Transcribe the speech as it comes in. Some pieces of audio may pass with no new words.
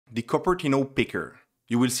the CupertinoPicker.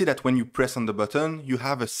 You will see that when you press on the button, you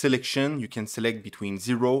have a selection. You can select between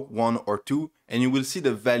 0, 1, or 2, and you will see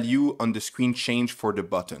the value on the screen change for the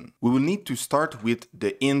button. We will need to start with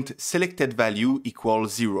the int selected value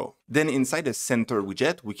equals 0. Then inside the center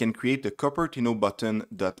widget, we can create the Cupertino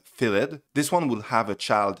button.filled. This one will have a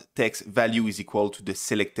child text value is equal to the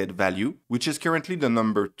selected value, which is currently the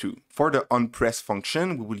number 2. For the onPress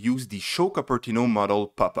function, we will use the show Cupertino model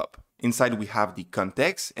pop-up. Inside we have the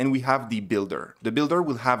context and we have the builder. The builder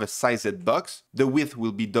will have a sized box, the width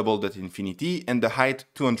will be double.infinity and the height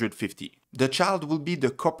 250. The child will be the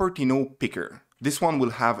CupertinoPicker. This one will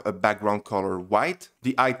have a background color white,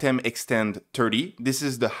 the item extend 30, this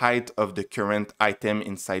is the height of the current item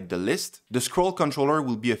inside the list. The scroll controller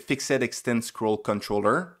will be a fixed extend scroll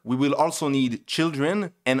controller. We will also need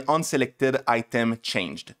children and unselected item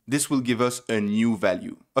changed. This will give us a new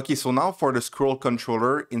value. Okay, so now for the scroll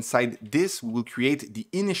controller, inside this we will create the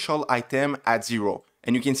initial item at 0.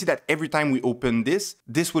 And you can see that every time we open this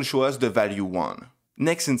will show us the value 1.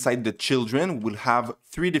 Next, inside the children, we'll have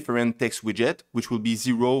 3 different text widgets, which will be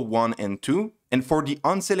 0, 1, and 2. And for the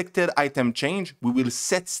unselected item change, we will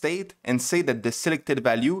set state and say that the selected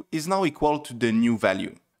value is now equal to the new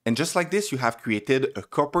value. And just like this, you have created a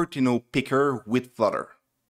CupertinoPicker with Flutter.